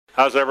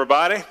How's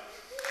everybody?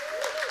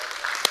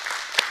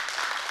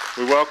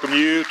 We welcome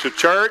you to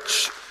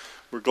church.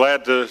 We're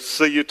glad to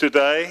see you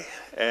today,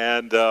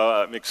 and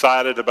I'm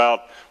excited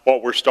about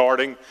what we're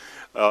starting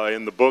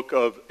in the book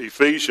of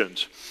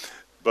Ephesians.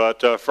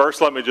 But first,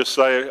 let me just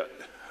say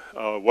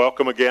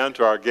welcome again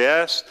to our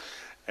guests,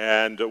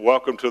 and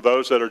welcome to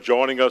those that are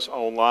joining us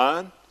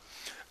online,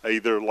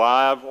 either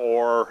live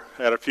or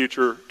at a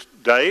future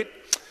date.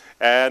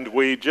 And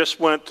we just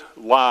went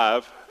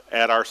live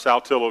at our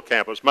Saltillo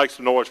campus. Make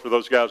some noise for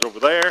those guys over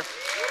there.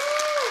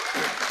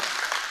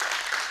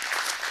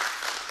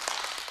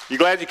 You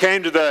glad you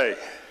came today?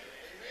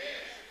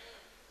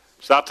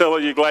 Saltillo,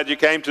 you glad you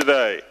came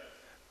today?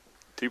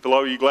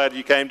 Tupelo, you glad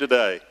you came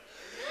today?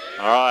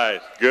 All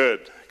right,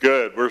 good.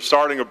 We're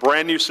starting a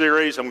brand new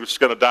series. I'm just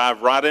going to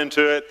dive right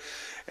into it,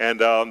 and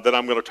then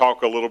I'm going to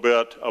talk a little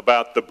bit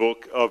about the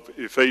book of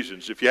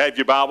Ephesians. If you have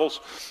your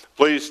Bibles,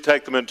 please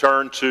take them and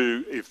turn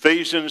to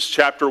Ephesians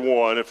chapter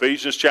 1,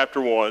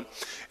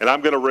 and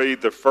I'm going to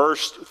read the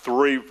first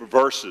 3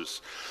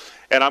 verses.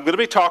 And I'm going to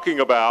be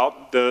talking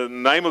about, the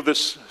name of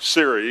this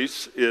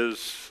series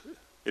is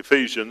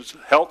Ephesians,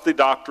 Healthy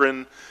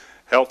Doctrine,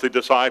 Healthy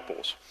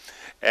Disciples.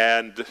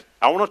 And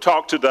I want to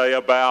talk today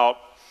about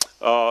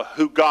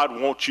who God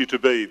wants you to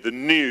be, the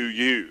new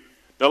you.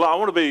 Now, I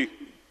want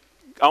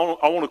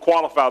to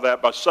qualify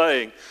that by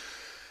saying,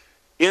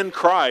 in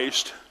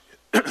Christ,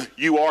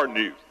 you are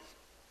new.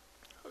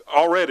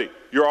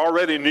 You're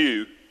already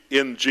new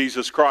in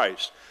Jesus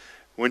Christ.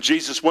 When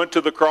Jesus went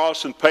to the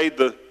cross and paid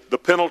the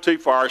penalty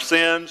for our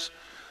sins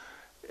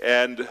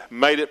and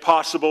made it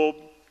possible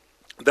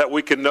that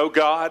we can know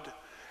God,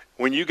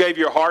 when you gave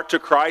your heart to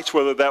Christ,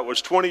 whether that was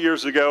 20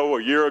 years ago,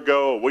 a year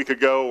ago, a week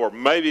ago, or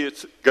maybe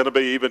it's going to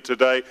be even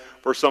today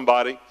for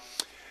somebody,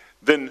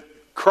 then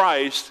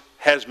Christ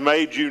has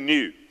made you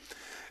new.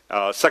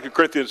 2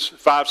 Corinthians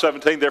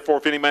 5:17, therefore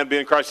if any man be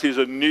in Christ, he's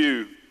a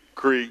new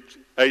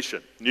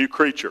creation, new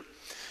creature.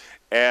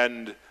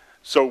 And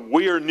so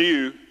we are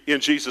new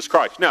in Jesus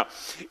Christ. Now,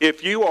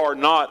 if you are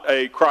not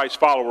a Christ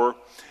follower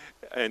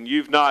and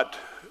you've not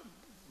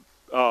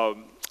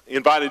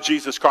invited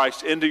Jesus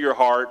Christ into your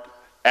heart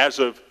as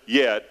of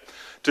yet,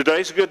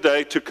 today's a good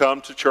day to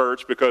come to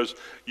church, because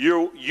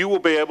you will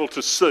be able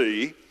to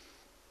see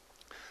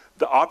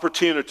the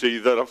opportunity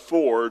that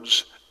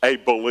affords a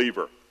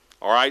believer.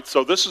 All right,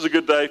 so this is a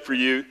good day for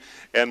you,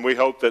 and we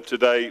hope that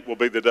today will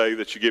be the day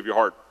that you give your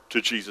heart to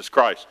Jesus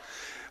Christ.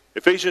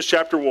 Ephesians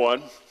chapter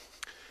 1,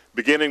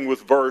 beginning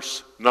with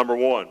verse number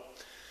 1.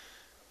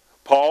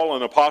 Paul,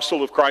 an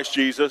apostle of Christ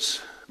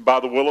Jesus, by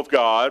the will of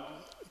God,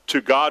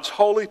 to God's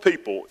holy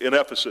people in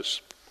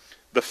Ephesus,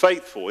 the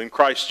faithful in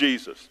Christ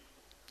Jesus.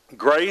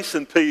 Grace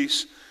and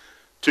peace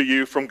to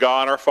you from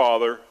God our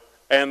Father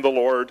and the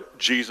Lord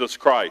Jesus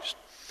Christ.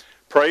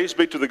 Praise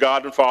be to the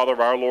God and Father of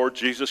our Lord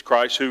Jesus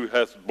Christ, who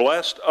hath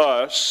blessed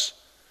us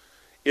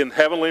in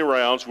heavenly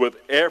realms with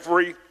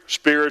every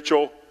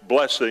spiritual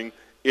blessing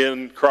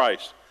in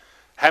Christ.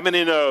 How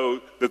many know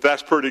that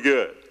that's pretty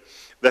good?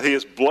 That he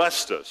has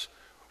blessed us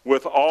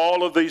with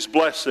all of these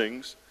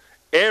blessings,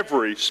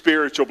 every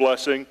spiritual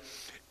blessing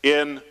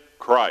in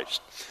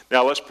Christ.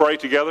 Now let's pray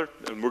together,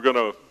 and we're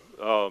going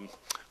to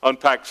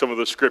unpack some of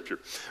the scripture.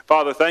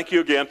 Father, thank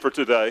you again for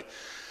today.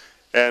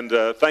 And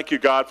thank you,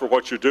 God, for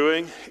what you're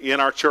doing in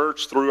our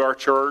church, through our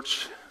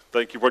church.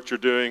 Thank you for what you're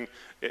doing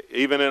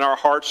even in our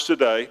hearts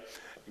today.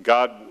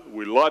 God,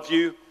 we love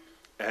you,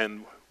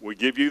 and we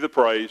give you the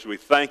praise. We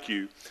thank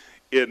you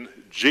in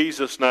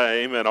Jesus'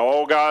 name. And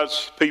all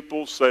God's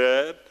people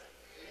said,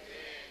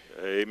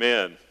 Amen.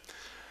 Amen.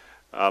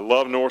 I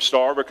love North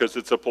Star because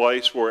it's a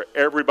place where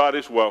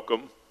everybody's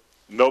welcome,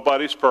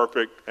 nobody's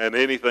perfect, and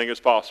anything is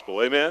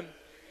possible. Amen?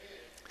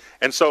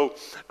 And so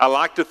I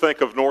like to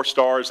think of North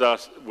Star as I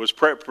was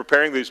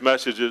preparing these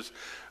messages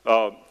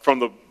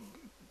from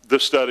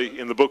this study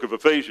in the book of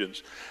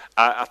Ephesians.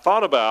 I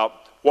thought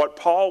about what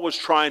Paul was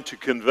trying to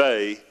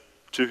convey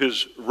to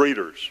his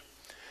readers.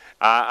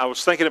 I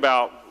was thinking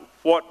about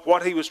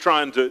what he was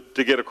trying to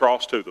get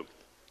across to them.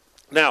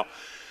 Now,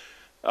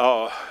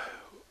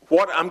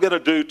 what I'm going to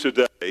do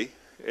today,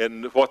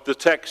 and what the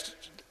text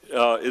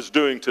is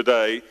doing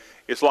today,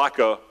 is like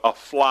a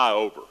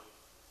flyover,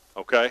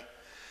 okay?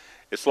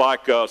 It's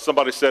like,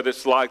 somebody said,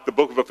 it's like the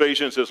book of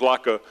Ephesians is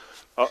like a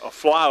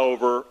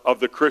flyover of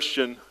the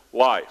Christian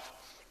life.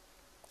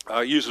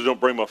 I usually don't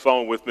bring my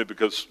phone with me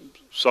because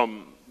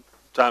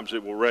sometimes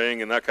it will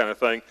ring and that kind of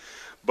thing.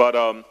 But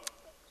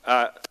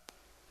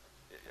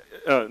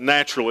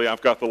naturally,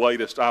 I've got the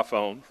latest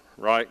iPhone,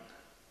 right?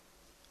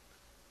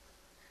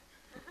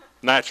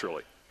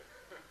 Naturally.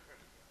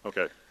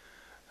 Okay.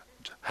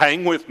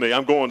 Hang with me.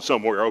 I'm going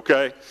somewhere,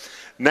 okay?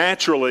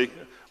 Naturally.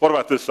 What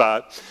about this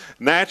side?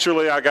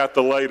 Naturally, I got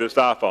the latest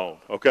iPhone,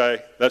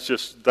 okay? That's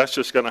just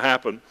going to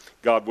happen,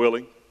 God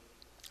willing.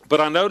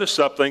 But I noticed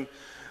something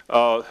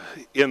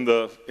in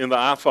the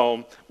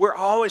iPhone. We're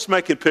always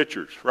making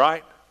pictures,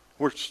 right?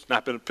 We're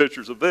snapping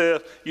pictures of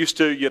this. Used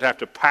to, you'd have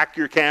to pack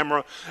your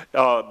camera.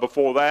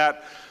 Before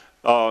that,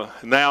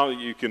 Now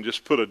you can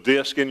just put a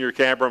disc in your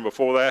camera, and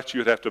before that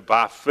you'd have to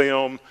buy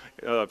film.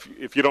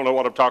 If you don't know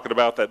what I'm talking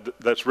about,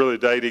 that's really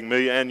dating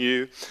me and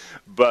you.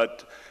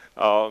 But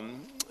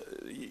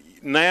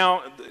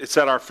now it's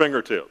at our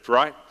fingertips,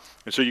 right?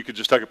 And so you could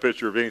just take a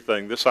picture of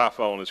anything. This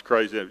iPhone is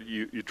crazy.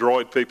 You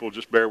Droid people,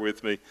 just bear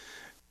with me.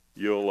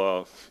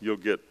 You'll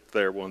get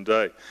there one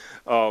day.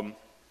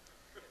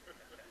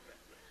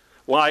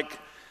 Like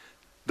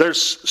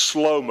there's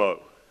slow-mo.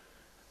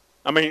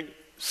 I mean,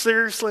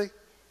 seriously?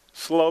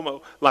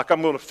 Slow-mo. Like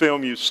I'm going to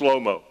film you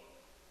slow-mo.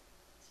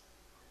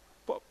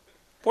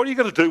 What are you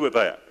going to do with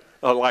that?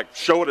 Like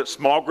show it at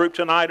small group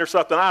tonight or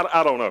something?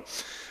 I don't know.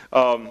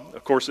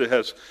 Of course, it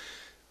has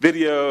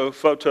video,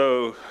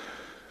 photo,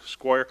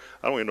 square.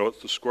 I don't even know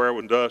what the square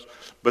one does.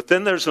 But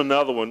then there's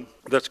another one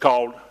that's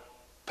called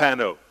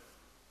pano.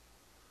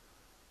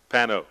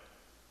 Pano.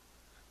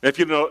 If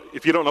you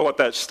don't know what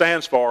that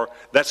stands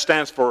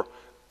for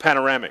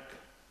panoramic.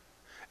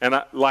 And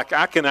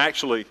I can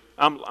actually,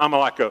 I'm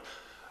like a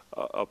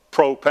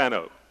pro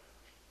pano.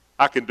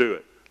 I can do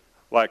it.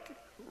 Like,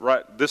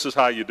 right, this is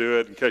how you do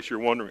it, in case you're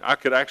wondering. I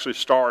could actually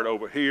start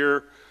over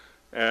here,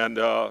 and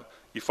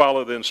you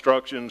follow the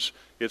instructions.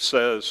 It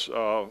says,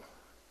 well,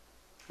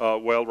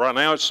 right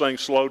now it's saying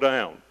slow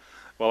down.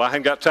 Well, I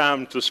haven't got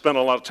time to spend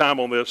a lot of time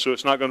on this, so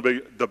it's not going to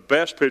be the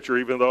best picture,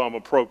 even though I'm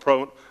a pro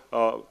pano.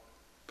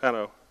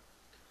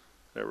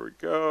 There we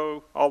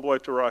go, all the way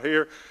to right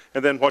here.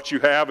 And then what you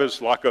have is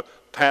like a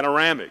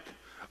panoramic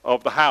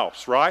of the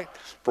house, right?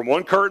 From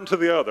one curtain to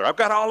the other. I've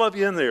got all of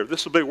you in there.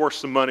 This will be worth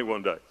some money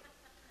one day.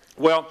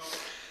 Well,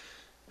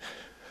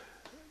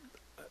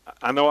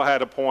 I know I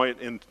had a point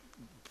in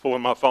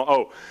pulling my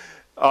phone.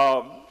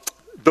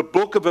 The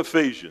book of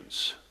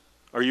Ephesians.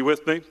 Are you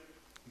with me?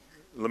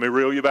 Let me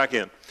reel you back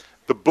in.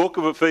 The book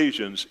of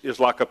Ephesians is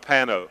like a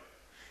pano.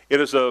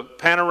 It is a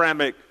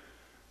panoramic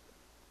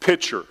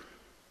picture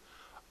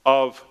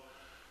of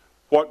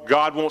what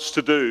God wants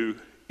to do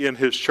in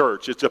his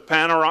church. It's a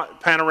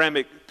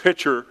panoramic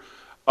picture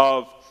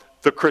of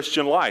the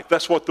Christian life.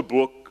 That's what the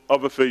book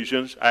of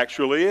Ephesians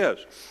actually is.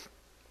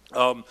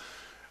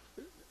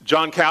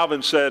 John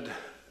Calvin said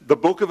the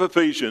book of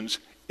Ephesians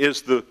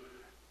is the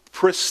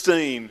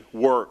pristine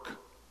work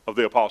of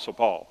the Apostle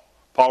Paul.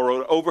 Paul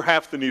wrote over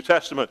half the New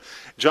Testament.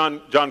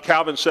 John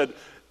Calvin said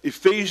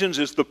Ephesians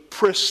is the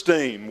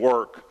pristine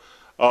work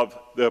of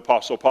the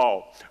Apostle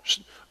Paul.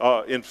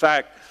 In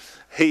fact,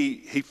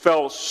 he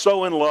fell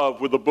so in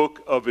love with the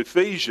book of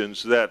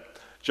Ephesians that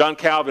John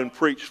Calvin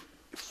preached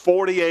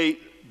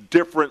 48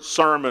 different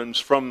sermons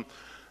from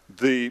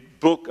the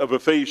book of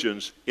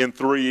Ephesians in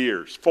 3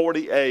 years.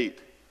 48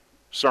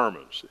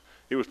 sermons.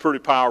 It was pretty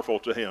powerful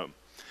to him.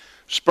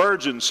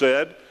 Spurgeon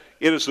said,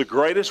 it is the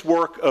greatest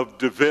work of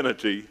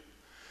divinity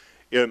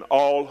in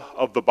all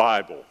of the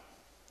Bible.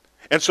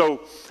 And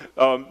so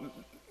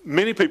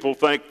many people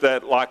think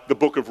that like the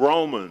book of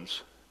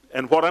Romans,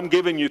 and what I'm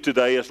giving you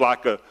today is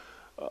like a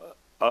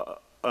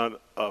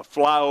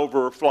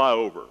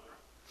flyover.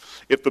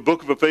 If the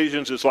book of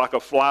Ephesians is like a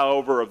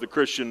flyover of the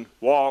Christian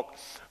walk,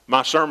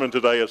 my sermon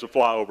today is a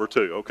flyover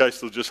too. Okay,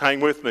 so just hang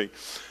with me.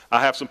 I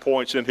have some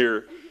points in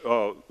here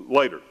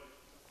later.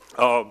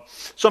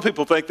 Some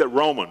people think that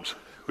Romans,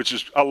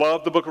 I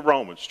love the book of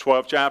Romans,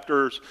 12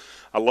 chapters.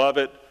 I love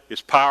it.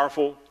 It's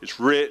powerful. It's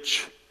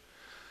rich.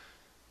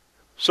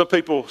 Some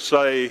people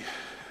say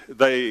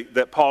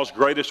that Paul's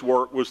greatest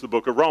work was the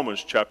book of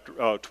Romans,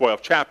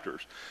 12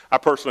 chapters. I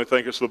personally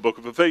think it's the book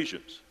of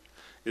Ephesians.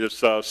 It's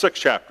 6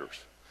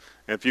 chapters.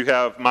 And if you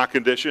have my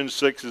conditions,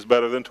 6 is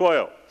better than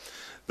 12.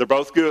 They're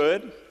both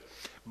good,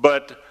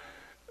 but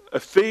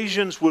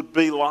Ephesians would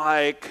be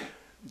like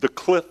the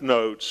cliff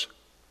notes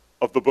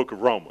of the book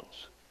of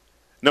Romans.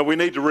 Now, we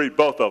need to read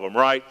both of them,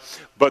 right?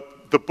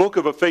 But the book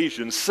of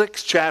Ephesians,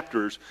 6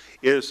 chapters,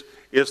 is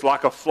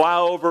like a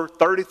flyover,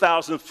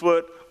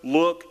 30,000-foot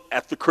look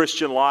at the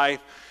Christian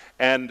life,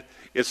 and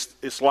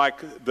it's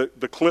like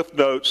the cliff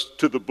notes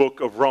to the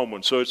book of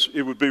Romans. So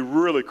it would be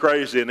really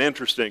crazy and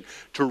interesting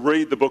to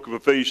read the book of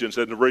Ephesians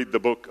and to read the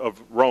book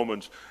of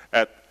Romans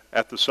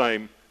at the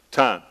same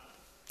time.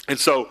 And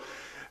so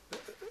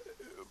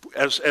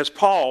as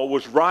Paul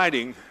was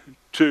writing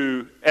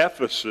to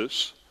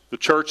Ephesus, the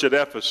church at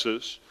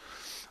Ephesus,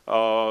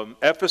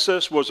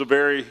 Ephesus was a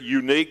very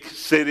unique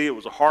city. It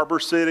was a harbor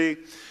city.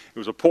 It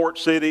was a port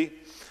city.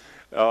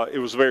 It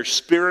was a very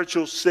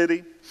spiritual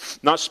city.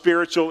 Not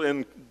spiritual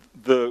in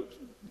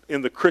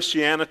the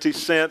Christianity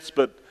sense,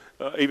 but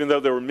even though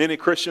there were many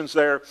Christians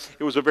there,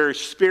 it was a very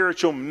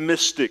spiritual,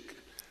 mystic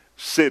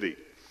city.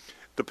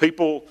 The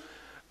people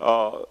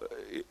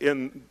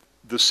in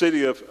the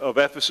city of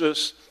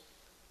Ephesus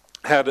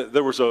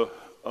there was a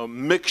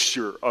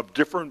mixture of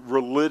different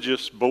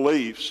religious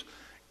beliefs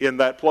in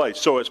that place.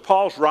 So as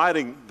Paul's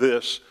writing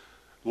this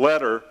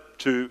letter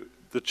to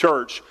the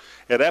church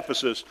at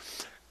Ephesus,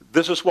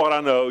 this is what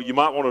I know. You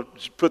might want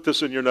to put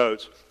this in your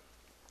notes.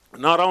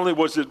 Not only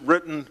was it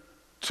written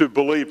to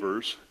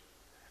believers,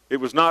 it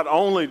was not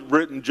only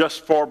written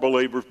just for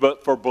believers,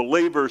 but for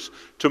believers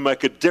to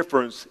make a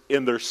difference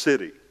in their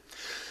city.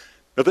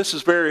 Now this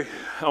is I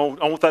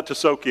want that to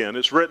soak in.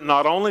 It's written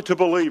not only to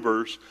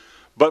believers,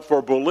 but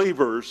for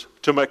believers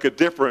to make a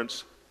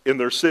difference in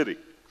their city.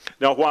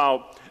 Now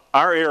while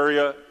our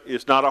area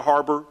is not a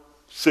harbor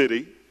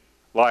city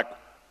like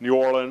New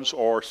Orleans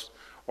or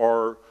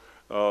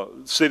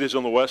cities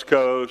on the West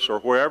Coast or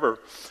wherever,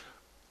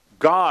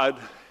 God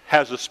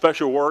has a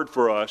special word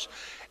for us,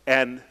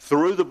 and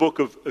through the book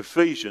of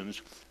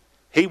Ephesians,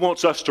 he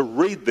wants us to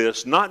read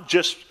this, not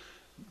just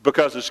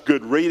because it's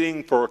good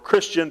reading for a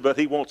Christian, but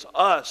he wants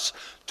us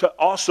to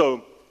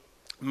also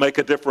make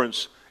a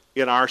difference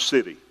in our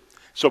city.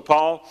 So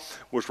Paul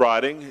was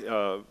writing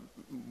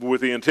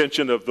with the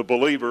intention of the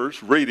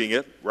believers reading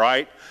it,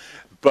 right?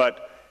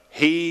 But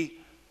he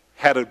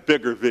had a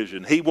bigger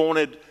vision. He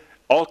wanted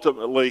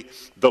ultimately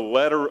the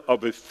letter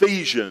of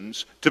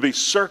Ephesians to be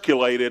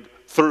circulated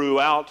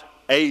throughout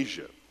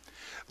Asia.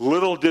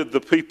 Little did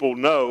the people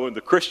know, and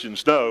the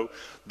Christians know,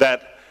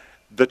 that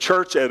the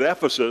church at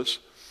Ephesus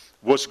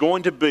was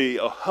going to be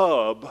a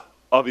hub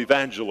of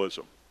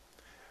evangelism.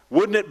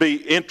 Wouldn't it be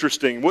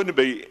interesting, wouldn't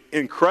it be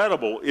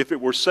incredible if it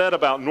were said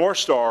about North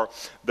Star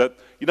that,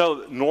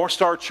 North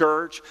Star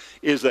Church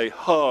is a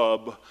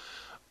hub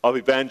of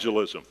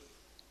evangelism?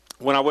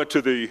 When I went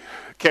to the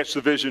Catch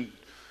the Vision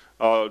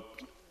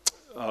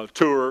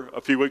tour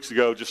a few weeks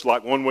ago, just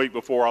like 1 week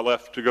before I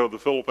left to go to the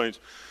Philippines,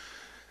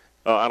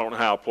 I don't know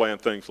how I plan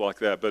things like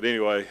that, but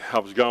anyway, I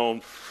was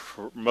gone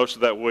for most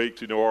of that week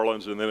to New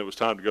Orleans, and then it was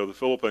time to go to the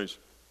Philippines.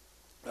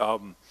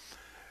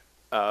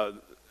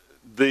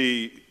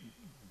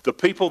 The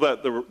people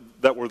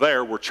that were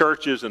there were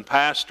churches and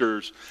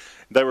pastors.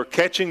 They were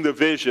catching the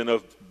vision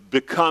of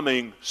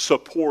becoming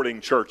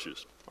supporting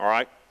churches, all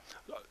right?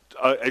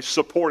 A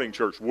supporting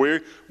church.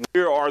 We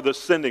are the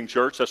sending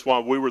church. That's why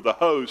we were the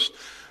host,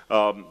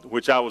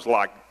 which I was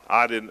like,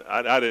 I've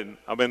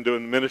been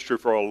doing ministry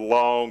for a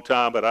long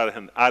time, but I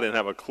didn't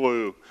have a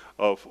clue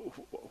of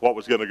what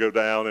was going to go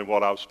down and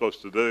what I was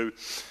supposed to do.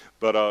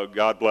 But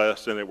God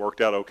blessed, and it worked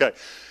out okay.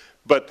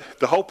 But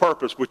the whole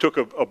purpose, we took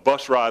a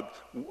bus ride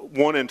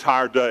one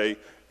entire day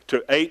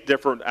to 8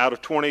 different, out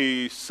of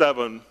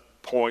 27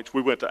 points,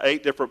 we went to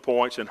 8 different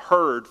points and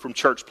heard from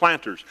church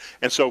planters.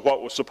 And so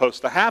what was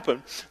supposed to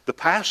happen, the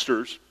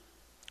pastors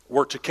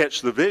were to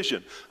catch the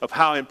vision of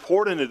how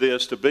important it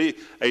is to be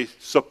a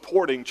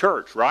supporting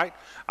church, right?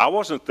 I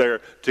wasn't there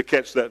to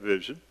catch that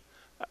vision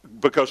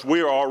because we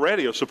are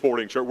already a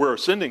supporting church. We're a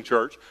sending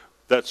church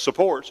that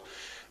supports.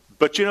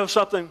 But you know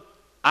something?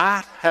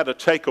 I had a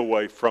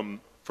takeaway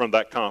from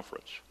that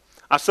conference.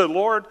 I said,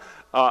 Lord,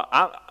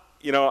 part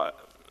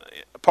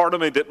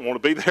of me didn't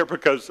want to be there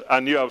because I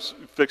knew I was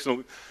fixing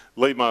to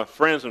leave my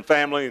friends and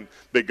family and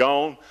be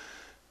gone,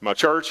 my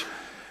church.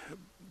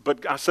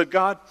 But I said,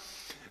 God,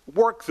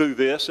 work through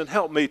this and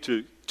help me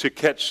to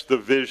catch the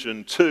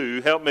vision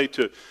too. Help me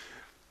to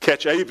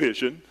catch a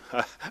vision.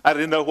 I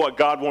didn't know what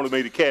God wanted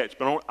me to catch,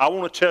 but I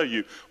want to tell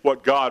you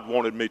what God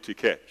wanted me to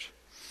catch.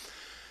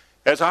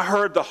 As I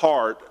heard the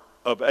heart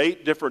of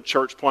 8 different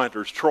church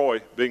planters,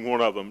 Troy being one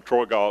of them,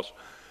 Troy Goss,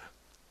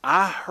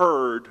 I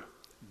heard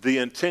the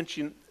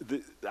intention,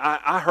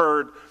 I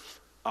heard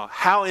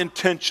how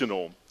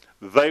intentional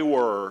they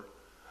were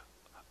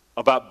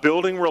about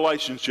building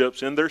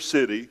relationships in their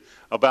city,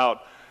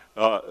 about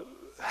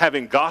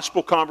having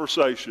gospel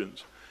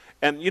conversations.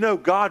 And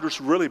God just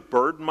really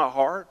burdened my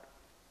heart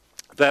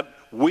that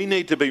we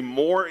need to be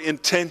more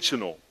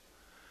intentional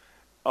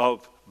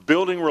of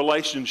building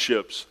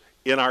relationships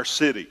in our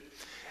city.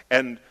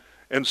 And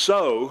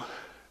so,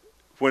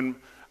 when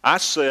I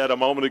said a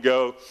moment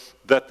ago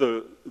that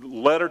the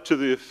letter to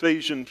the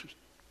Ephesians,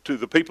 to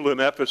the people in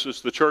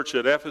Ephesus, the church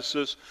at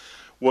Ephesus,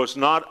 was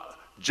not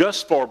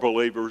just for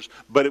believers,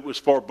 but it was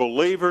for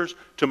believers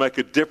to make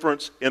a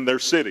difference in their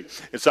city.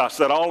 And so I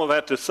said all of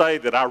that to say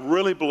that I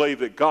really believe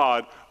that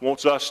God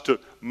wants us to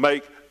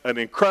make an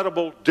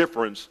incredible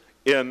difference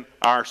in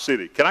our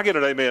city. Can I get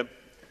an amen?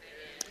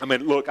 I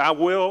mean, look, I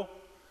will,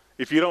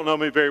 if you don't know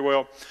me very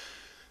well,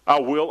 I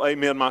will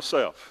amen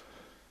myself.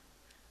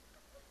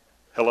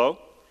 Hello?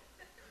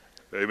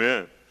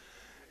 Amen.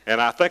 And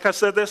I think I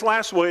said this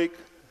last week.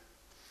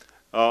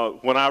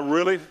 When I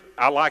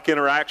like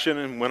interaction,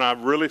 and when I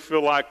really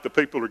feel like the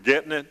people are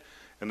getting it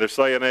and they're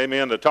saying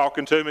amen, they're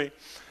talking to me,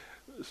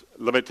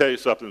 let me tell you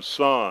something,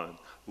 son,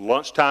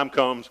 lunchtime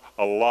comes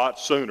a lot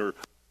sooner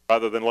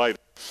rather than later.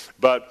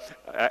 But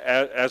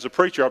as a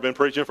preacher, I've been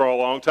preaching for a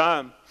long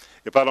time.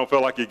 If I don't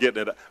feel like you're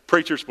getting it,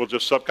 preachers will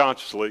just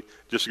subconsciously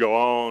just go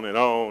on and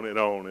on and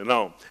on and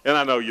on. And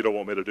I know you don't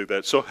want me to do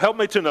that. So help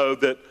me to know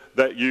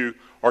that you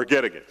are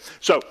getting it.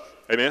 So,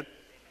 amen.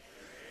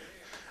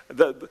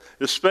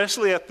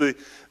 Especially at the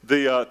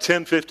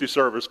 10:50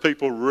 service,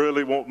 people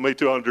really want me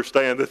to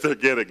understand that they're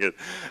getting it.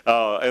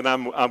 And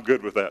I'm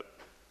good with that.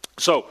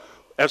 So,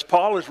 as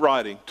Paul is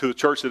writing to the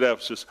church at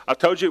Ephesus, I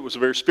told you it was a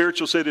very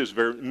spiritual city. It was a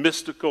very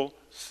mystical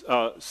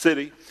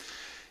city.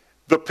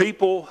 The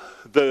people,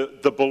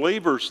 the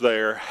believers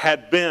there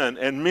had been,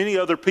 and many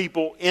other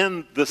people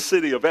in the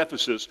city of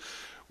Ephesus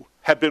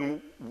had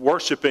been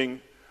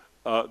worshiping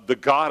the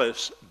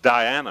goddess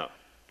Diana,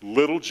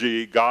 little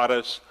g,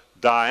 goddess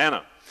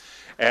Diana.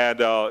 And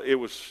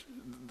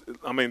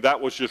that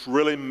was just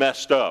really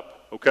messed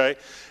up, okay?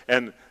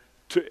 And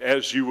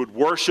as you would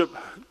worship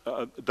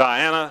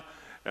Diana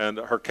and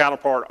her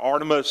counterpart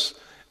Artemis,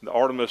 the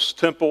Artemis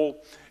Temple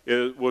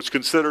was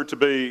considered to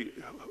be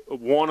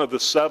one of the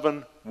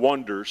 7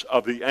 wonders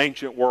of the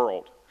ancient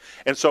world.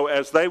 And so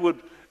as they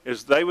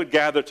would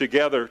gather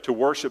together to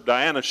worship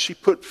Diana, she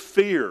put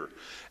fear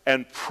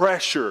and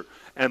pressure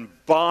and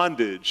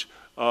bondage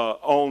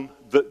on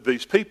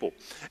these people.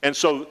 And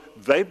so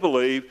they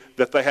believed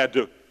that they had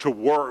to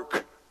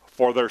work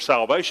for their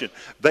salvation.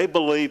 They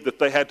believed that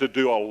they had to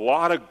do a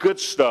lot of good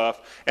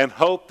stuff and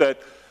hope that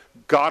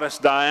Goddess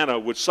Diana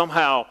would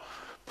somehow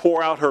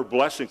pour out her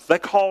blessings. They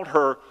called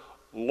her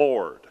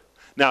Lord.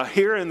 Now,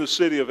 here in the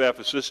city of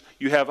Ephesus,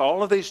 you have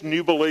all of these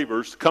new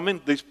believers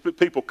these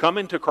people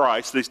coming to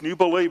Christ, these new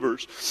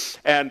believers,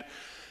 and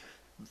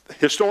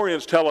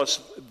historians tell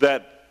us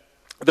that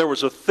there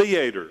was a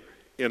theater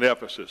in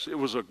Ephesus. It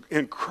was an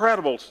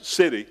incredible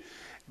city,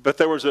 but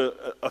there was a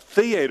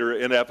theater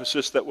in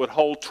Ephesus that would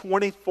hold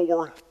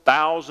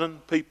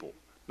 24,000 people.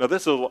 Now,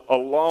 this is a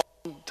long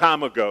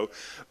time ago,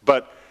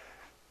 but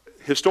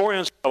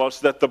historians tell us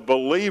that the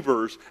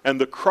believers and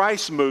the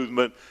Christ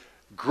movement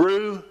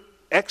grew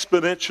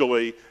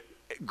exponentially,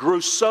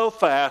 grew so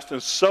fast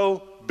and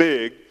so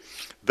big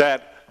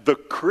that the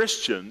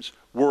Christians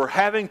were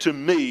having to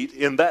meet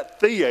in that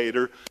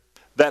theater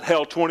that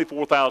held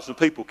 24,000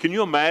 people. Can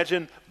you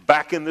imagine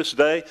back in this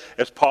day,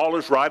 as Paul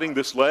is writing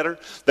this letter,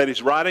 that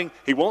he's writing,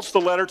 he wants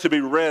the letter to be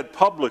read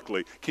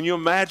publicly. Can you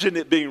imagine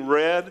it being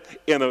read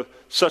in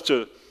such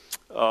a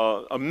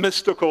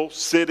mystical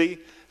city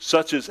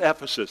such as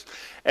Ephesus?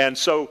 And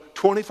so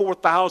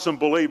 24,000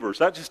 believers,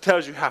 that just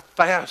tells you how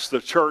fast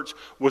the church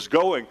was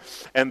going,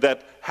 and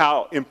that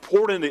how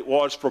important it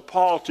was for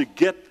Paul to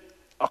get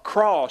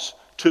across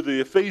to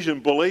the Ephesian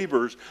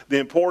believers the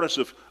importance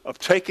of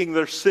taking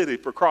their city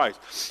for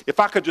Christ. If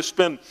I could just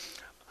spend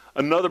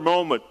another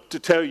moment to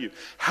tell you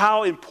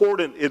how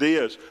important it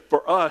is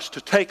for us to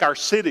take our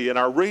city and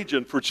our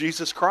region for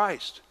Jesus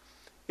Christ.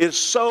 It's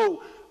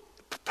so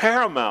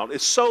paramount,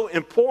 it's so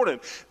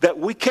important that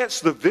we catch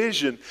the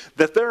vision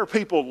that there are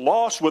people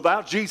lost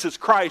without Jesus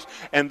Christ,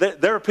 and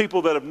that there are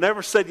people that have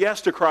never said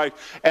yes to Christ,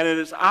 and it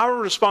is our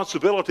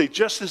responsibility,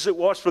 just as it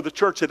was for the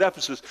church at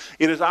Ephesus,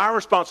 it is our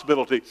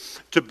responsibility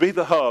to be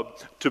the hub,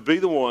 to be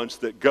the ones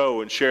that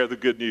go and share the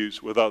good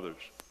news with others.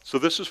 So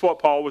this is what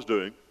Paul was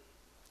doing.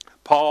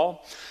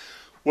 Paul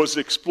was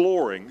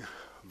exploring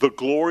the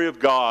glory of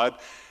God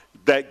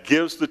that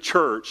gives the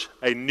church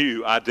a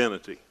new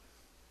identity.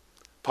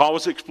 Paul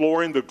was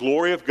exploring the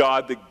glory of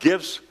God that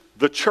gives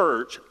the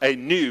church a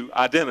new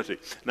identity.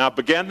 Now, I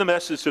began the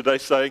message today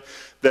saying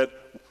that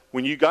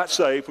when you got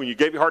saved, when you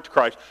gave your heart to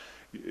Christ,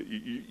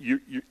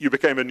 you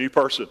became a new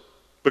person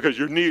because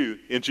you're new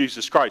in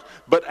Jesus Christ.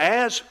 But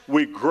as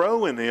we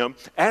grow in Him,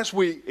 as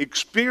we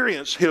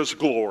experience His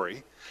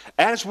glory,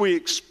 as we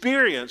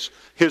experience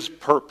His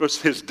purpose,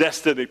 His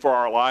destiny for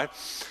our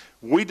life,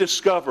 we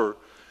discover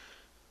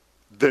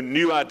the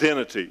new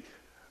identity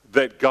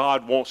that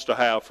God wants to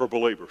have for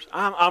believers.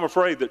 I'm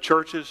afraid that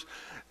churches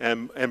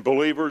and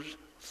believers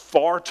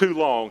far too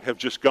long have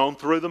just gone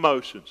through the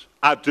motions.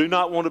 I do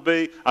not want to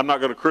be, I'm not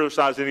going to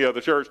criticize any other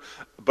church,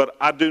 but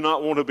I do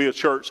not want to be a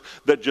church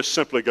that just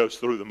simply goes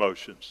through the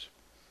motions.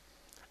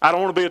 I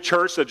don't want to be a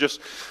church that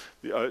just,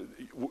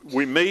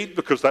 we meet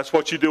because that's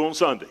what you do on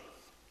Sunday.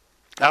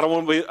 I don't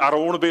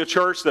want to be a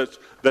church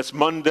that's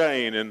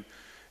mundane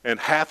and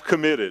half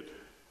committed.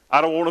 I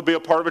don't want to be a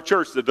part of a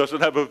church that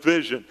doesn't have a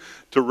vision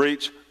to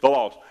reach the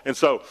lost. And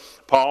so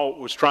Paul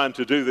was trying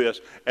to do this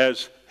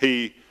as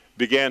he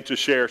began to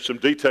share some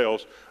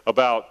details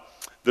about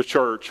the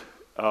church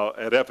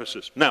at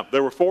Ephesus. Now,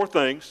 there were 4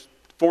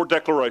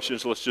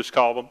 declarations, let's just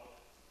call them,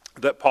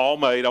 that Paul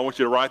made. I want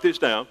you to write these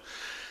down.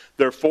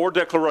 There are 4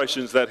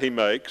 declarations that he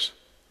makes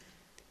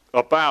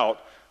about,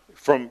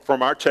 from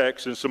our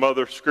text and some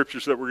other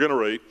scriptures that we're going to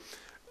read,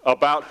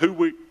 about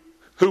who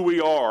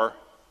we are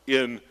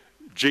in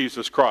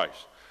Jesus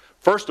Christ.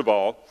 First of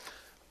all,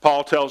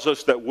 Paul tells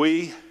us that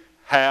we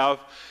have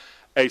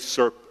a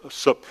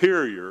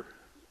superior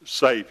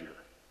Savior.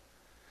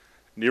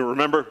 And you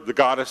remember the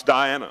goddess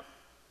Diana.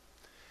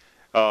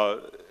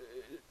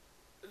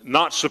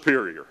 Not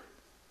superior.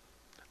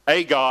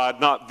 A God,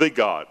 not the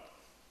God.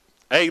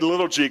 A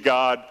little g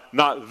God,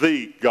 not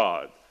the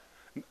God.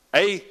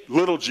 A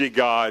little g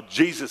God,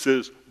 Jesus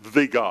is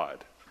the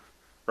God.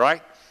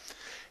 Right?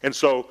 And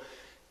so,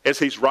 as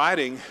he's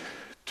writing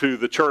to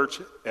the church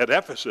at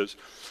Ephesus,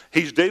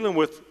 he's dealing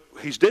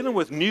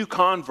with new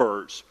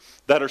converts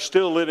that are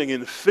still living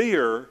in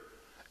fear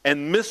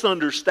and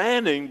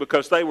misunderstanding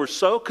because they were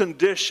so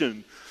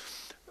conditioned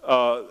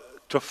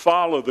to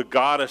follow the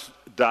goddess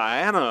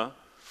Diana,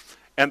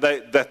 and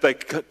that they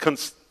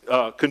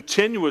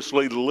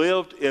continuously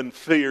lived in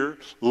fear,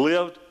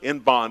 lived in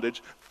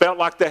bondage, felt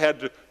like they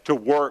had to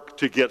work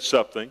to get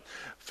something,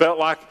 felt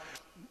like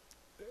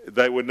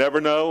they would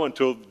never know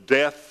until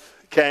death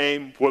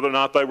came whether or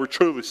not they were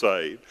truly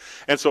saved.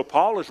 And so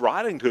Paul is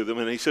writing to them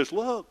and he says,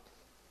 look,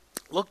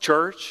 Look,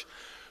 church,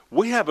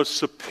 we have a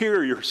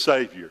superior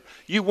Savior.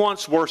 You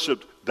once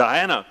worshiped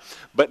Diana,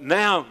 but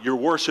now you're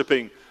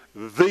worshiping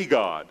the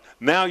God.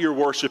 Now you're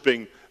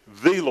worshiping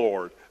the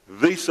Lord,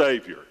 the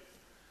Savior.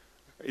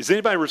 Is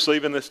anybody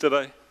receiving this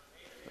today?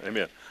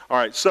 Amen. All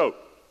right, so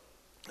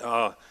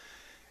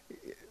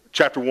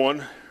chapter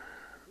 1,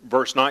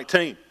 verse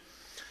 19.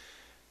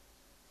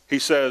 He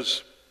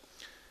says,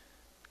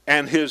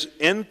 and his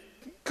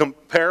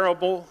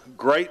incomparable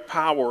great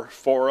power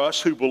for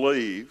us who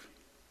believe,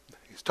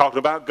 he's talking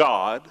about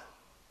God,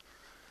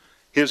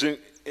 his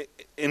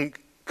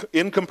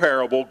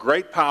incomparable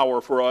great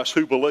power for us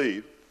who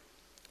believe.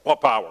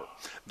 What power?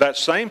 That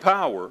same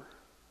power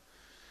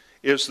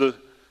is the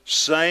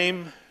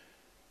same,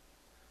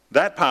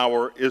 that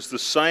power is the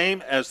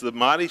same as the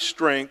mighty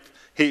strength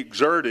he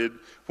exerted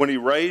when he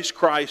raised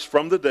Christ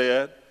from the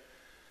dead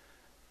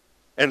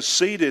and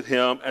seated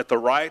him at the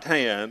right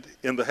hand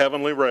in the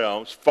heavenly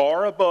realms,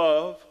 far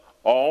above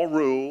all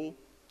rule.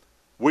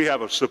 We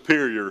have a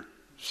superior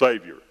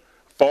Savior.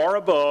 Far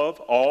above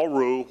all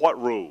rule.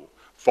 What rule?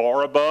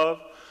 Far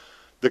above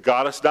the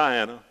goddess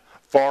Diana,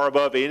 far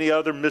above any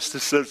other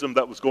mysticism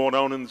that was going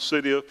on in the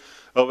city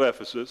of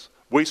Ephesus.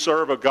 We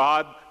serve a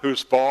God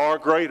who's far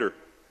greater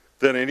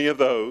than any of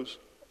those,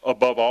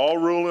 above all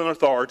rule and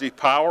authority,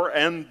 power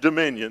and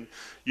dominion.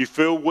 You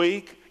feel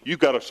weak, you've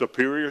got a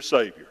superior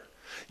Savior.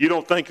 You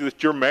don't think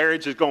that your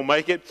marriage is going to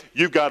make it,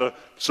 you've got a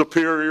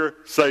superior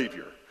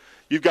Savior.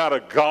 You've got a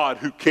God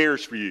who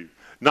cares for you,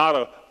 not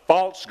a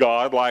false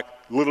God like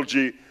little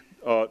g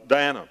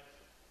Diana.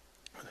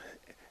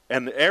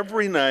 And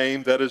every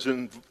name that is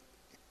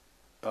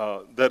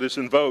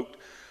invoked,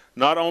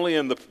 not only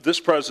in this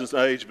present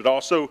age, but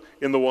also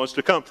in the ones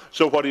to come.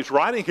 So what he's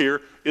writing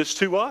here is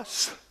to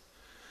us.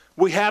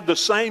 We have the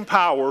same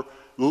power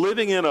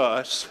living in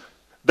us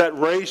that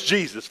raised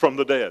Jesus from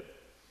the dead.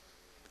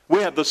 We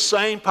have the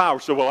same power.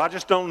 So, well, I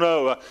just don't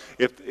know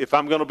if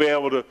I'm going to be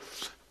able to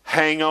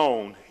hang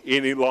on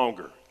any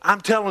longer. I'm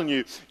telling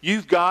you,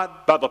 you've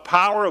got, by the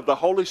power of the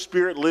Holy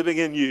Spirit living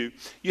in you,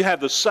 you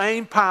have the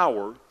same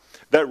power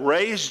that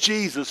raised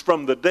Jesus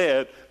from the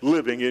dead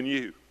living in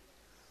you.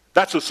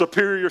 That's a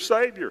superior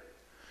Savior.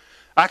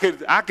 I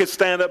could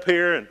stand up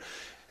here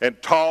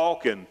and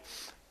talk and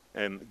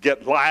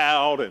get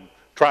loud and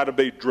try to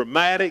be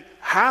dramatic.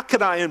 How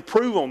can I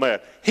improve on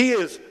that? He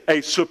is a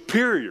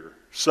superior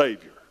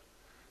Savior.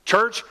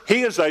 Church,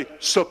 he is a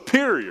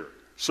superior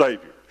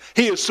Savior.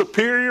 He is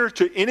superior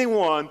to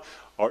anyone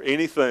or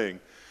anything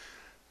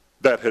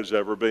that has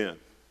ever been.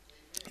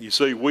 You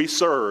see, we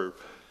serve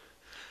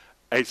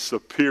a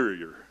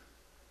superior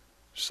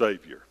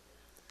Savior.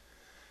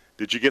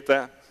 Did you get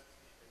that?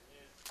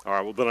 All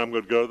right, well, then I'm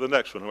going to go to the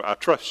next one. I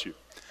trust you.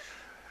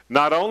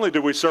 Not only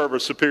do we serve a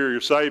superior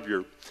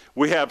Savior,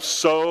 we have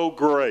so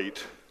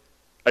great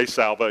a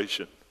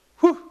salvation.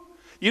 Whew.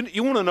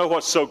 You want to know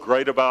what's so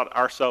great about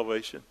our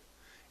salvation?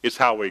 It's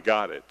how we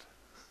got it.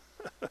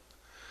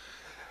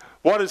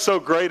 What is so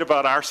great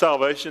about our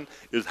salvation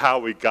is how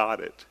we got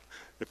it.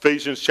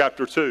 Ephesians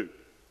chapter 2.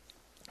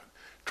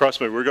 Trust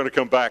me, we're going to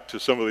come back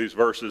to some of these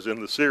verses in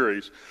the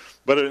series.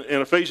 But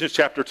in Ephesians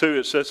chapter 2,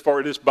 it says,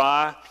 for it is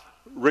by,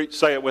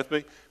 say it with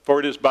me, for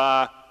it is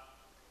by,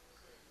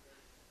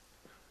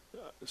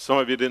 some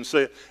of you didn't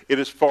say it, it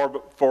is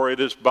for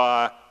it is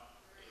by,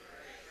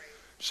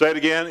 say it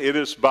again, it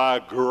is by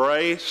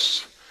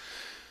grace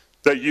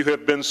that you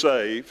have been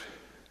saved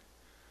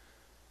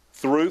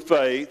through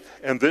faith,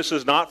 and this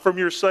is not from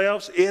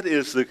yourselves, it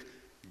is the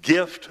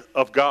gift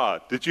of God.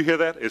 Did you hear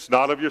that? It's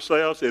not of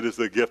yourselves, it is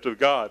the gift of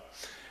God.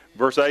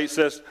 Verse 8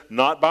 says,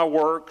 not by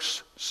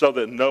works, so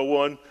that no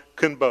one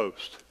can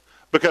boast.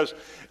 Because,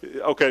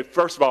 okay,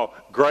 first of all,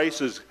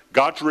 grace is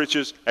God's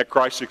riches at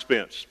Christ's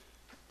expense.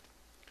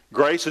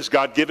 Grace is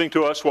God giving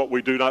to us what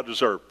we do not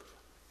deserve.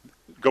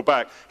 Go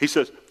back. He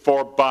says,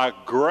 for by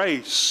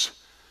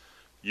grace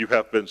you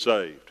have been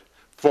saved.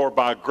 For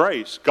by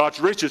grace, God's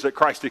riches at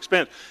Christ's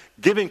expense,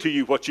 giving to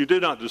you what you do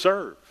not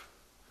deserve.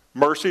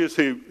 Mercy is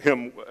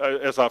him,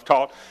 as I've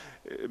taught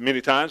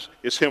many times,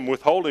 is him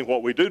withholding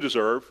what we do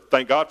deserve.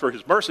 Thank God for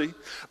his mercy.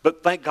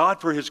 But thank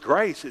God for his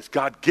grace. It's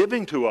God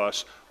giving to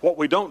us what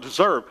we don't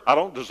deserve. I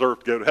don't deserve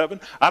to go to heaven.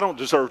 I don't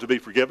deserve to be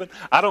forgiven.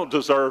 I don't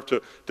deserve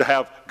to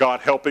have God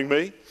helping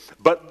me.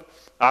 But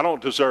I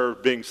don't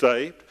deserve being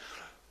saved.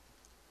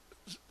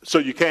 So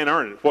you can't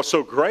earn it. What's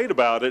so great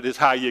about it is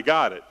how you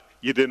got it.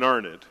 You didn't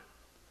earn it.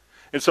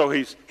 And so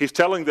he's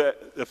telling the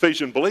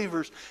Ephesian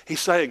believers, he's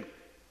saying,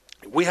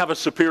 we have a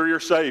superior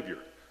Savior.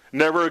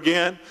 Never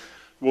again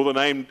will the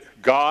name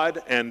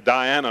God and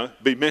Diana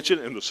be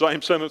mentioned in the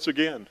same sentence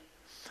again.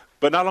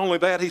 But not only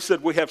that, he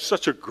said we have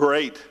such a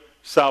great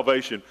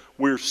salvation.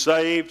 We're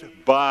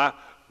saved by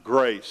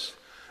grace,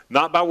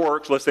 not by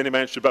works, lest any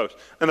man should boast.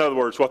 In other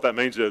words, what that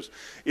means is,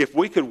 if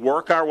we could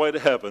work our way to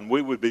heaven,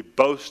 we would be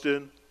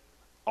boasting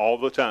all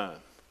the time.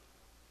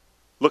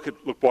 Look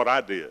what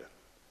I did.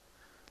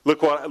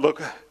 Look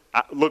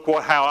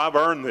how I've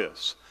earned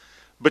this.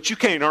 But you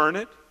can't earn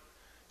it.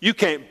 You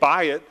can't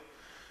buy it.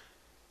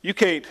 You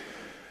can't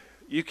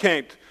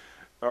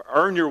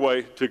earn your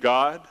way to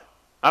God.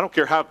 I don't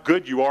care how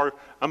good you are.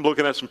 I'm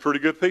looking at some pretty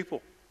good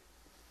people,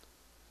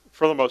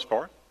 for the most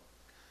part.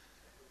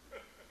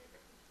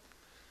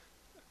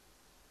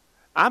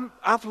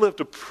 I've lived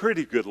a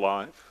pretty good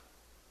life.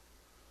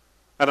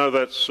 I know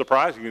that's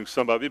surprising to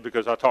some of you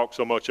because I talk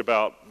so much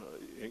about,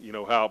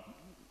 how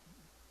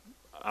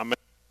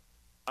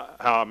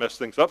I mess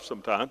things up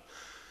sometimes.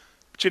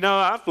 But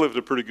I've lived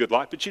a pretty good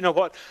life. But you know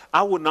what?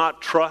 I would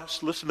not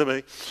trust, listen to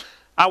me,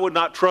 I would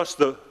not trust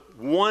the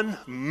 1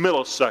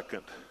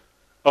 millisecond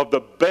of the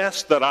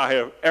best that I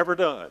have ever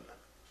done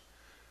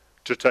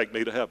to take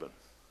me to heaven.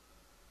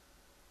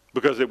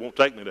 Because it won't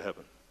take me to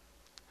heaven.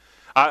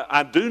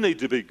 I do need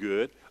to be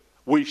good.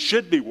 We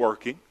should be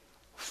working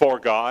for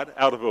God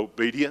out of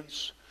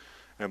obedience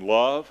and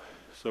love.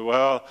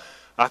 So,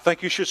 I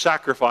think you should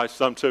sacrifice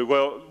some too.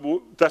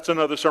 Well, that's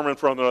another sermon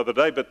for another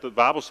day, but the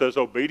Bible says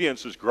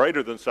obedience is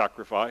greater than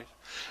sacrifice.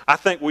 I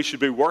think we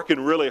should be working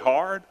really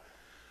hard,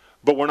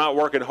 but we're not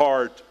working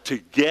hard to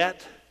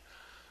get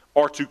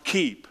or to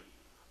keep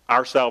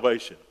our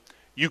salvation.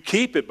 You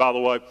keep it, by the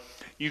way,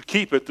 you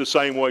keep it the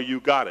same way you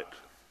got it.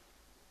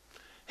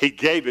 He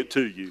gave it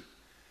to you,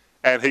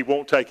 and he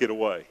won't take it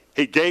away.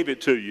 He gave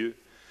it to you,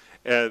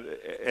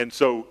 and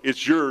so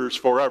it's yours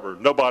forever.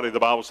 Nobody, the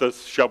Bible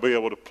says, shall be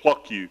able to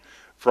pluck you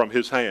from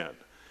his hand.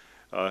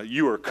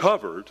 You are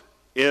covered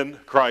in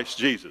Christ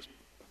Jesus.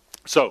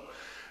 So,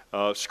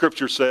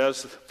 Scripture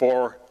says,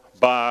 for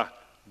by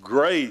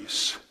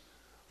grace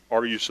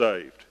are you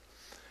saved.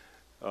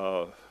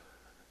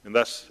 And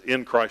that's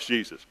in Christ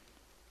Jesus.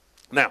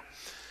 Now,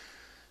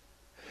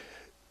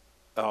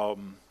 I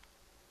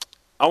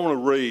want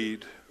to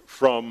read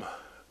from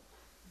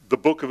the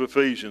book of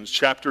Ephesians,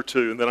 chapter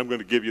 2, and then I'm going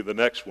to give you the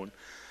next one.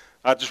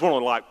 I just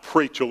want to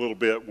preach a little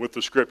bit with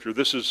the Scripture.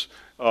 This is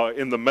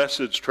in the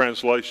Message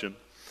translation.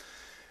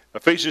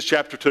 Ephesians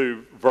chapter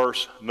 2,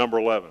 verse number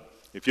 11.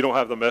 If you don't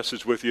have the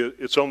Message with you,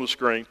 it's on the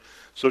screen.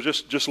 So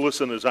just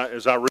listen as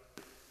I read.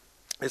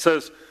 It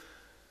says,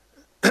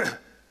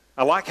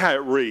 I like how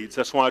it reads.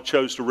 That's why I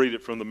chose to read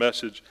it from the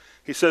Message.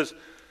 He says,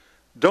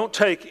 don't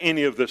take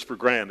any of this for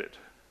granted.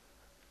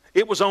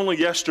 It was only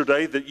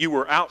yesterday that you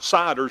were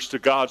outsiders to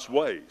God's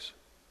ways.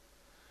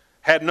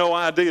 Had no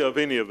idea of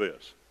any of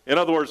this. In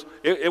other words,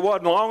 it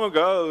wasn't long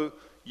ago.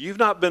 You've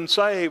not been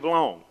saved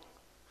long.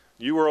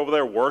 You were over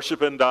there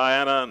worshiping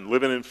Diana and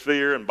living in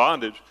fear and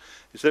bondage.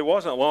 He said it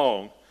wasn't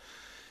long.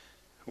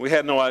 We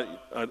had no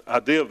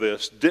idea of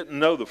this. Didn't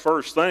know the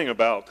first thing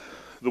about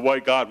the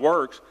way God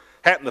works.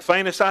 Hadn't the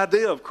faintest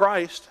idea of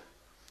Christ.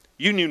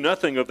 You knew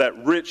nothing of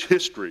that rich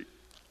history.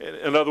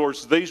 In other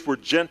words, these were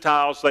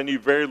Gentiles. They knew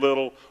very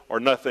little or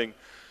nothing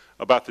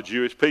about the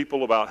Jewish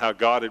people, about how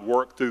God had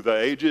worked through the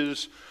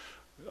ages,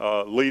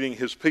 leading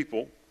his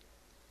people.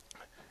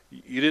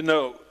 You didn't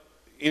know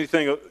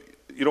anything.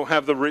 You don't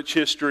have the rich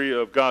history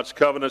of God's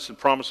covenants and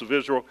promise of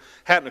Israel.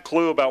 Hadn't a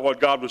clue about what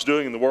God was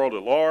doing in the world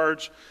at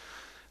large.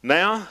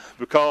 Now,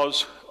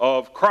 because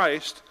of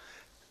Christ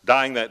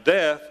dying that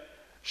death,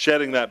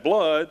 shedding that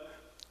blood,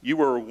 you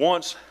were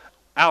once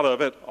out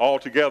of it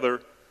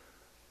altogether,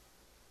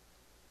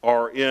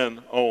 are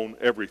in on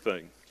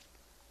everything.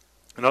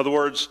 In other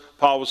words,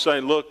 Paul was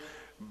saying, look,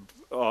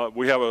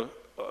 we have a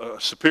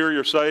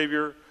superior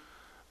Savior,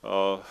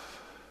 a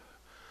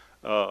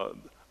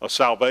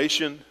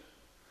salvation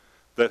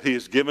that he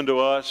has given to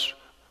us,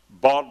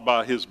 bought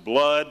by his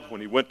blood when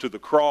he went to the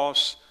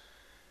cross.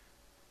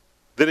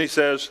 Then he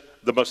says,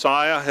 the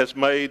Messiah has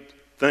made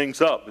things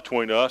up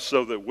between us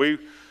so that we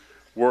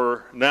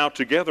were now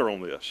together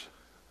on this.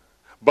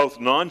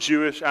 Both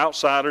non-Jewish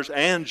outsiders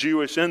and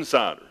Jewish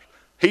insiders.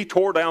 He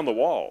tore down the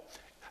wall.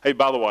 Hey,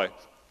 by the way,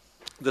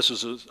 this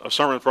is a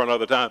sermon for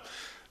another time.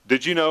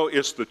 Did you know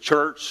it's the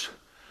church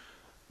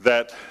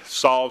that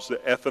solves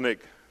the ethnic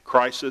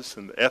crisis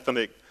and the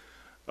ethnic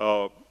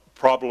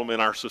problem in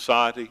our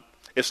society?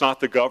 It's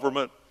not the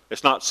government.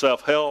 It's not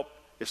self-help.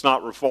 It's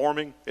not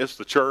reforming. It's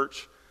the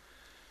church.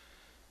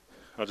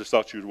 I just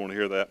thought you'd want to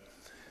hear that.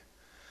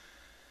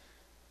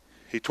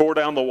 He tore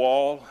down the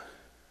wall.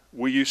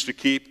 We used to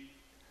keep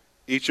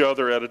each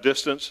other at a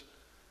distance.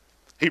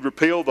 He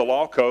repealed the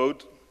law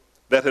code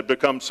that had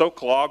become so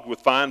clogged with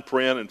fine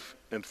print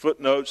and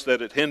footnotes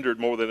that it hindered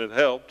more than it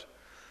helped.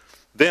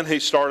 Then he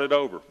started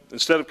over.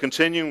 Instead of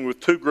continuing with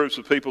two groups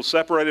of people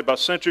separated by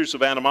centuries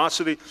of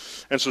animosity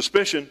and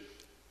suspicion,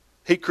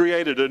 he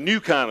created a new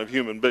kind of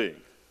human being,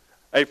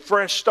 a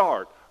fresh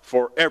start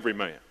for every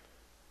man.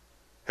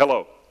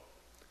 Hello.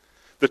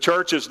 The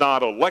church is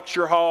not a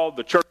lecture hall.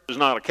 The church is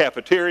not a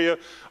cafeteria,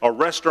 a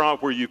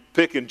restaurant where you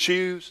pick and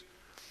choose.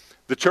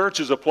 The church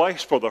is a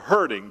place for the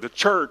hurting. The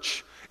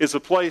church is a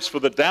place for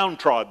the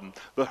downtrodden.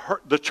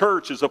 The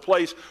church is a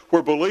place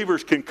where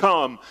believers can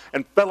come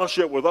and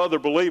fellowship with other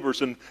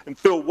believers and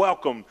feel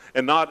welcome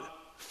and not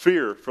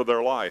fear for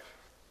their life.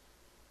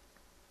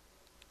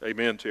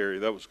 Amen, Terry.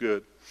 That was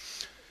good.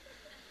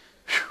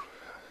 Whew.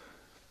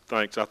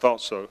 Thanks. I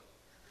thought so.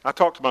 I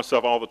talk to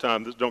myself all the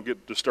time. Don't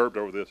get disturbed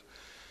over this.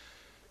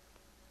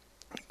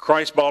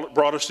 Christ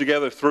brought us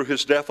together through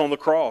his death on the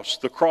cross.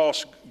 The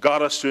cross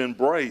got us to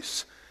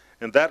embrace.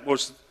 And that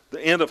was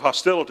the end of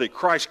hostility.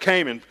 Christ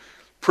came and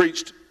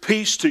preached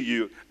peace to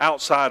you,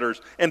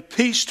 outsiders, and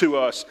peace to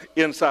us,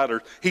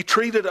 insiders. He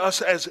treated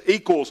us as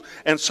equals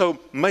and so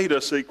made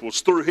us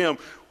equals. Through him,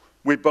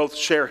 we both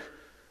share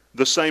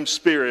the same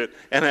Spirit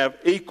and have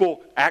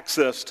equal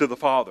access to the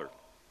Father.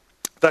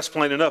 That's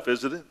plain enough,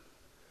 isn't it?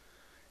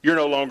 You're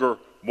no longer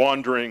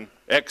wandering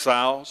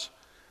exiles.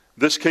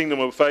 This kingdom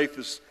of faith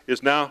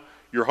is now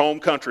your home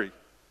country.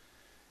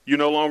 You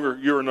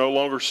are no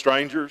longer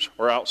strangers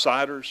or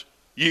outsiders.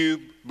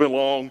 You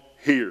belong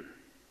here.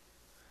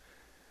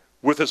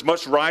 With as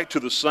much right to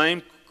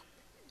the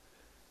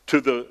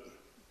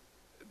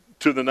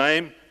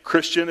name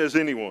Christian as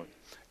anyone.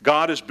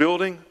 God is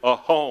building a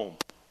home.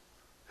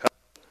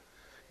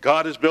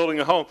 God is building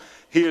a home.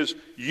 He is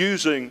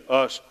using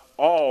us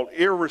all,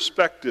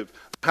 irrespective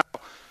of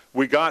how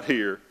we got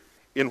here,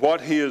 in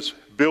what he is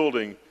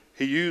building.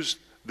 He used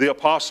the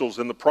apostles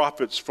and the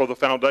prophets for the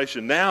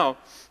foundation. Now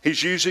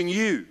he's using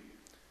you,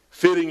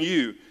 fitting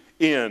you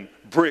in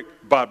brick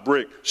by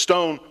brick,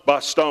 stone by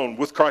stone,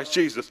 with Christ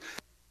Jesus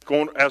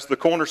as the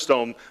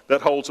cornerstone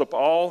that holds up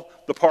all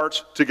the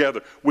parts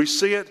together. We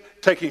see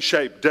it taking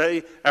shape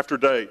day after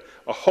day.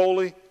 A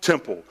holy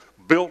temple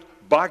built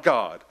by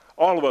God,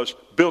 all of us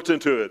built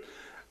into it.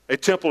 A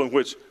temple in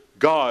which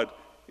God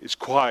is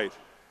quite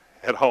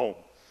at home.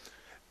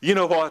 You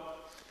know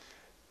what?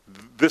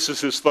 This is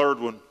his third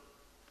one.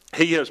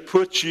 He has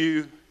put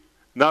you,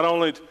 not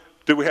only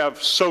do we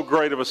have so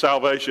great of a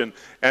salvation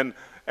and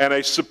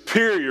a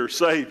superior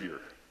Savior,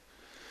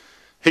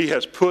 he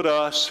has put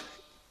us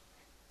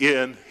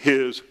in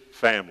his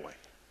family.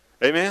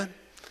 Amen?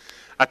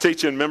 I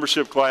teach in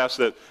membership class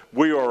that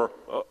we're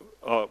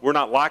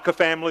not like a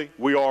family,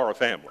 we are a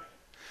family.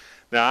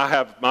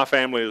 Now my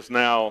family is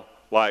now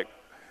like,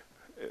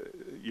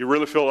 you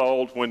really feel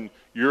old when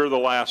you're the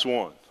last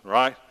one,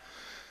 right?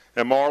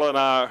 And Marla and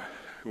I,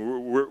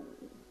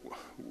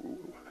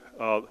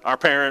 our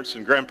parents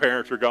and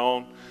grandparents are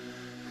gone.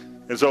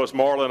 And so it's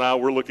Marla and I,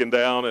 we're looking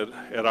down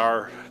at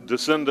our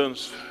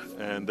descendants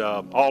and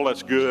all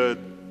that's good.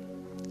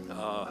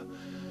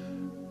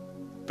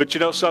 But you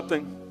know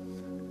something?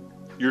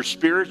 Your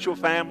spiritual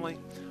family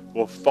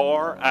will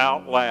far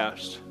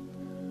outlast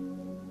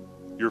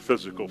your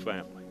physical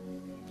family.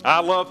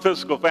 I love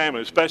physical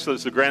family, especially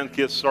as the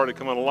grandkids started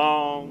coming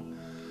along.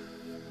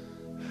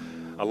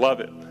 I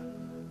love it.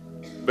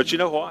 But you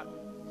know what?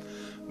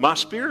 My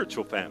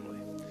spiritual family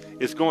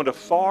is going to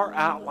far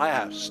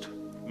outlast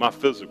my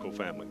physical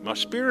family, my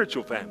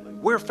spiritual family.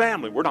 We're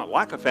family. We're not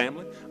like a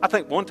family. I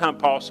think one time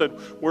Paul said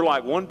we're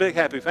like one big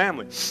happy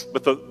family.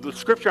 But the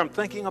scripture I'm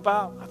thinking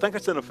about, I think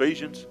it's in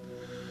Ephesians.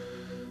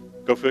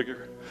 Go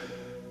figure.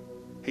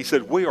 He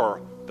said we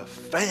are the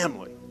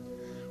family.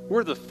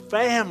 We're the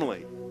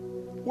family.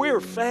 We're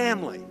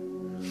family.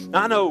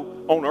 Now, I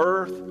know on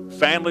earth,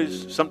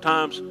 families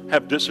sometimes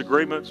have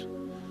disagreements.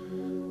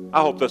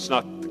 I hope that's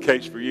not the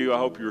case for you. I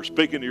hope you're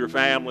speaking to your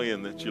family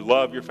and that you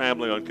love your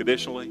family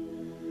unconditionally.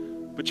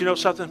 But you know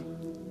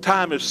something?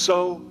 Time is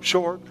so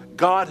short.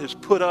 God has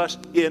put us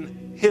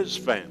in his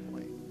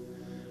family.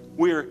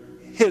 We're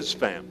his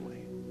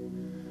family.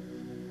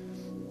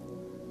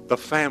 The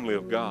family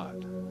of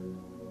God.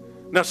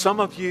 Now, some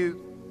of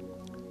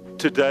you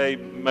today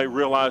may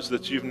realize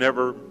that you've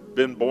never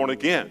been born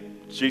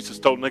again. Jesus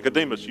told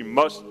Nicodemus, you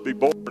must be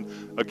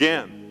born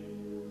again.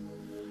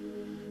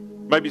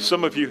 Maybe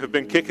some of you have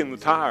been kicking the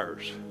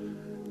tires.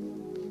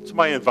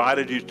 Somebody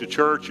invited you to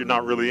church. You're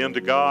not really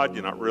into God.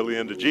 You're not really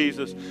into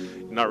Jesus.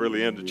 You're not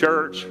really into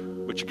church.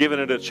 But you're giving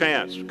it a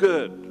chance.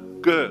 Good,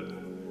 good.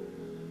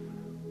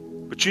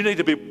 But you need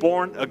to be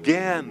born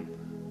again.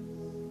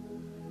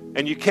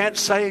 And you can't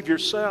save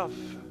yourself.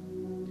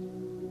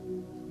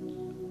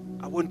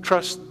 I wouldn't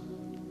trust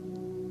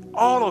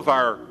all of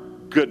our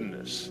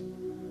goodness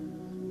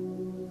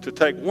to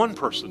take one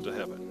person to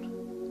heaven.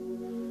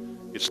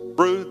 It's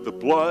through the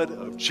blood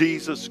of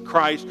Jesus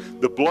Christ,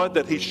 the blood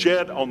that he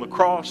shed on the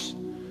cross.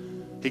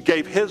 He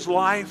gave his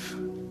life.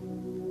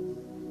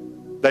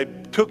 They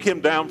took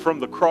him down from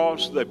the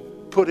cross. They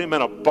put him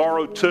in a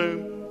borrowed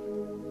tomb.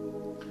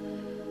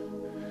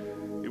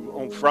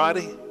 On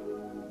Friday,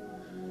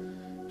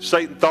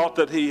 Satan thought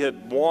that he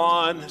had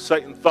won.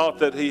 Satan thought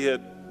that it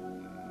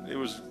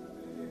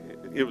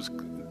was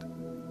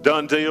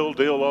done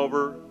deal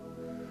over.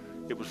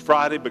 It was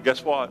Friday, but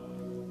guess what?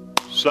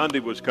 Sunday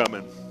was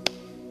coming.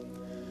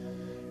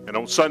 And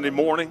on Sunday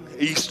morning,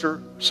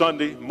 Easter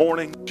Sunday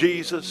morning,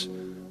 Jesus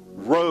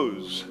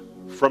rose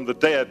from the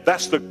dead.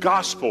 That's the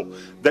gospel,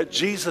 that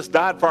Jesus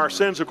died for our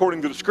sins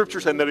according to the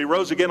scriptures and that he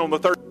rose again on the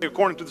third day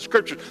according to the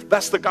scriptures.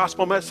 That's the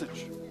gospel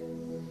message.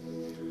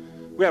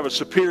 We have a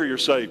superior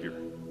Savior.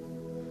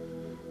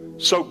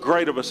 So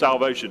great of a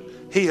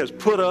salvation. He has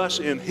put us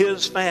in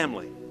his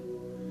family.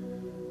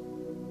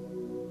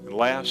 And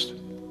last,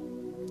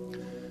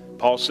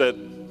 Paul said,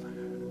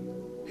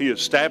 he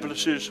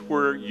establishes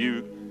where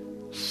you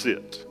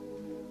sit.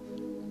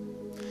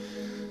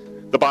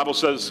 The Bible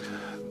says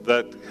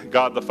that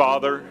God the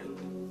Father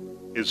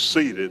is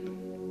seated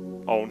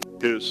on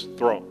his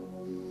throne.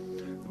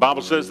 The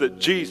Bible says that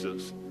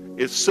Jesus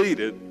is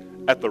seated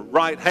at the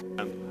right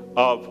hand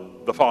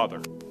of the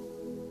Father.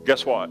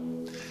 Guess what?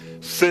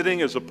 Sitting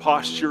is a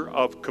posture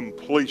of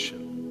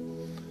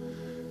completion.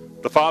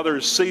 The Father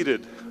is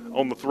seated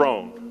on the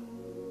throne.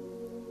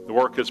 The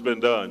work has been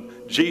done.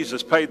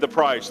 Jesus paid the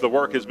price. The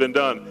work has been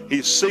done.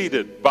 He's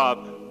seated by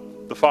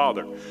the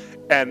Father.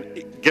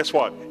 And guess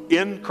what?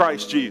 In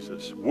Christ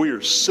Jesus, we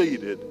are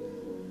seated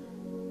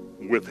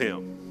with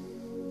Him.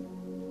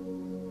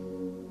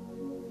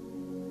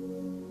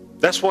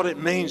 That's what it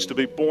means to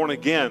be born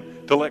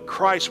again, to let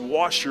Christ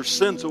wash your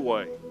sins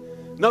away.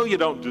 No, you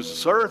don't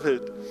deserve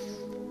it.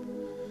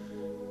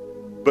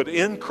 But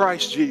in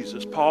Christ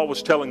Jesus, Paul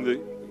was telling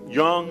the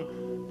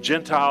young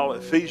Gentile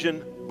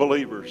Ephesian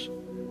believers,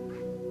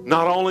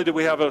 not only do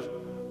we have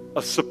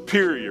a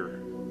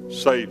superior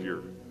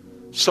Savior,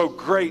 so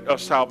great a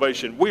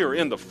salvation, we are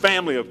in the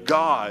family of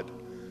God,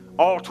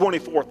 all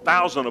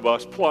 24,000 of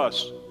us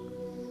plus.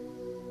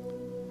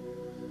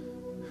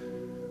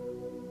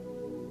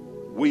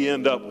 We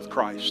end up with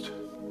Christ.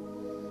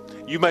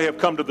 You may have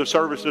come to the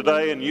service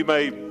today and you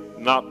may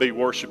not be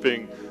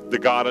worshiping the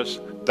goddess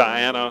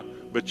Diana,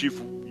 but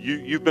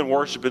you've been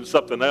worshiping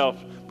something else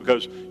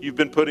because you've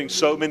been putting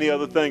so many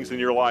other things in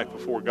your life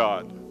before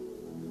God.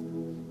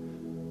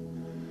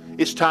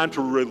 It's time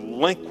to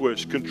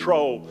relinquish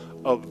control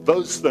of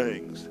those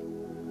things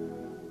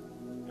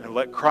and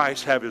let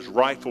Christ have His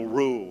rightful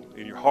rule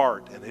in your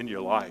heart and in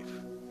your life.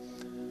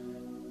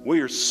 We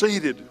are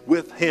seated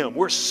with Him.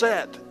 We're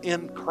set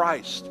in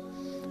Christ.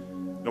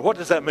 Now, what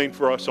does that mean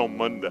for us on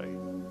Monday?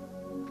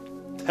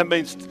 That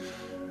means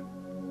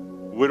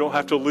we don't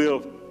have to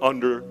live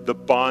under the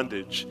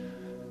bondage,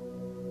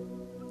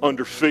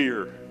 under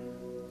fear.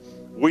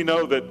 We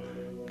know that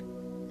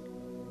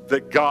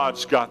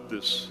God's got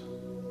this.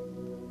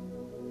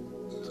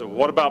 So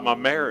what about my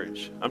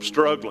marriage? I'm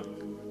struggling.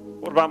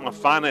 What about my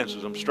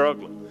finances? I'm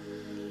struggling.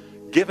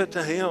 Give it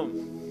to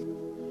Him.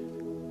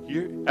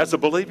 As a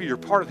believer, you're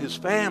part of His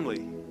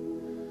family.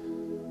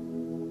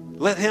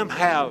 Let Him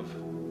have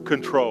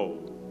control.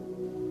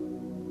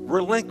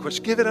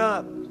 Relinquish, give it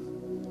up.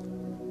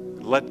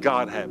 Let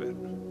God have it.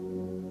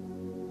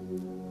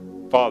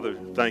 Father,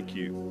 thank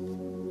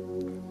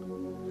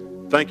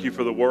you. Thank you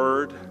for the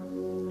Word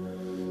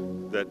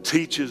that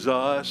teaches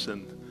us,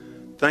 and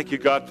thank you,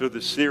 God, for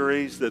the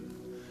series that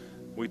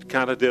we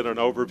kind of did an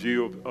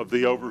overview of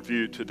the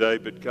overview today.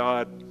 But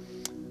God,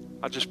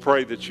 I just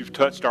pray that you've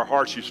touched our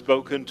hearts, you've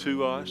spoken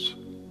to us.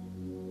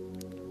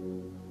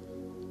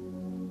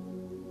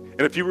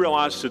 And if you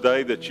realize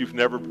today that you've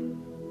never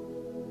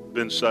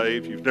been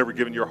saved, you've never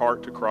given your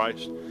heart to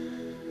Christ,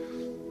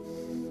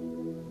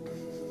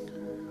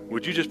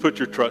 would you just put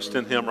your trust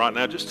in Him right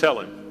now? Just tell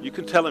Him. You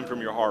can tell Him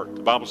from your heart.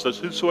 The Bible says,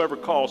 whosoever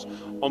calls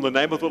on the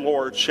name of the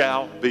Lord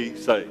shall be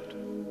saved.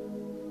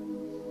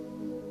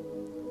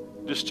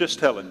 Just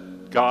tell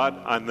Him,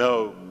 God, I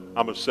know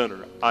I'm a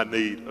sinner. I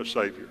need a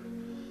Savior.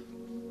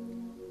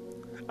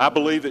 I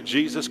believe that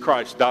Jesus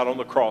Christ died on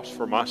the cross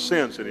for my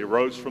sins and He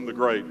rose from the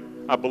grave.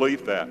 I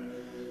believe that.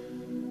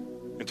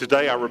 And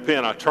today I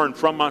repent. I turn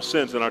from my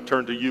sins and I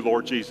turn to you,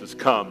 Lord Jesus.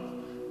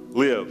 Come,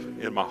 live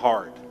in my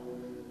heart.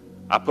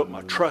 I put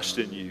my trust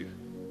in you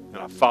and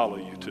I follow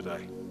you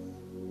today.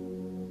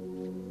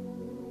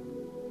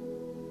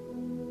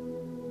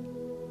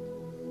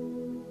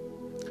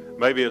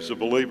 Maybe as a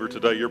believer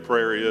today, your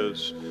prayer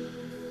is,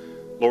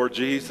 Lord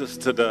Jesus,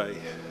 today,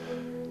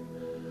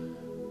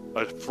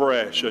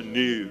 afresh,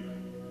 anew,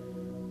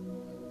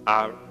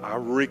 I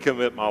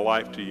recommit my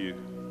life to you.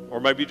 Or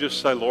maybe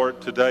just say,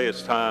 Lord, today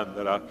it's time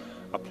that I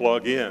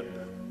plug in,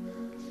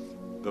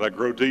 that I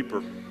grow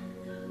deeper,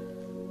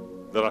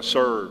 that I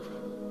serve.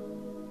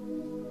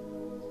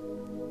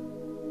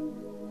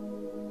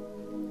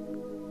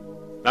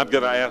 I'm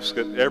going to ask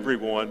that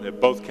everyone at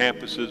both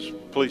campuses,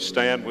 please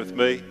stand with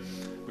me,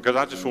 because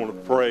I just want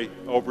to pray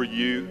over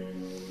you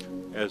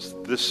as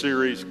this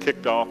series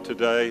kicked off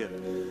today.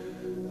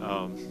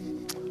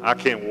 I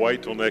can't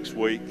wait till next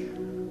week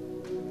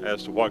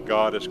as to what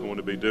God is going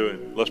to be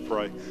doing. Let's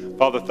pray.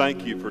 Father,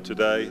 thank you for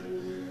today.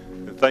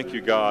 And thank you,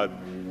 God,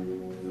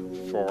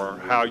 for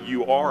how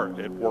you are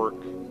at work.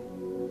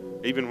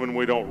 Even when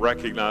we don't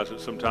recognize it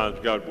sometimes,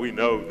 God, we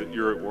know that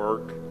you're at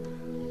work.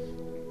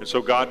 And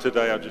so, God,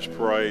 today I just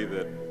pray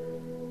that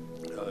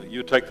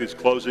you take these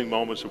closing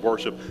moments of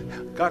worship.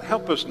 God,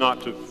 help us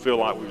not to feel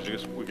like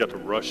we got to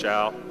rush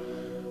out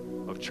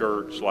of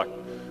church, like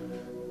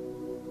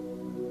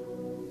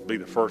be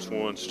the first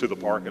ones to the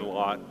parking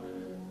lot.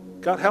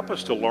 God, help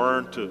us to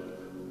learn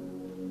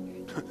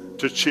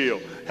to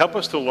chill. Help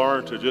us to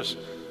learn to just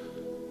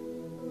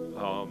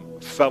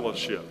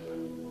fellowship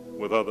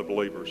with other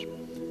believers.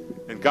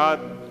 And God,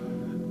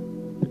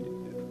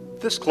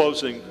 this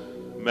closing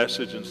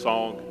message and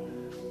song,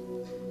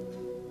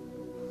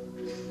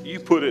 you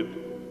put it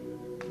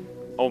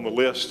on the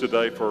list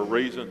today for a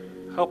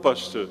reason. Help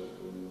us to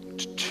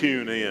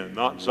tune in,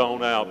 not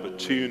zone out, but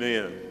tune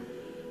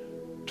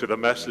in to the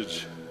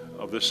message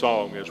of this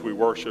song as we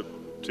worship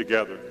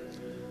together.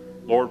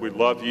 Lord, we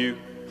love you,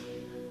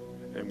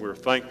 and we're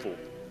thankful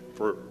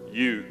for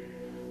you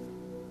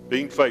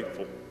being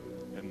faithful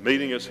and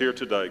meeting us here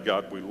today.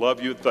 God, we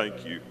love you and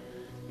thank you.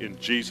 In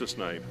Jesus'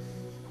 name.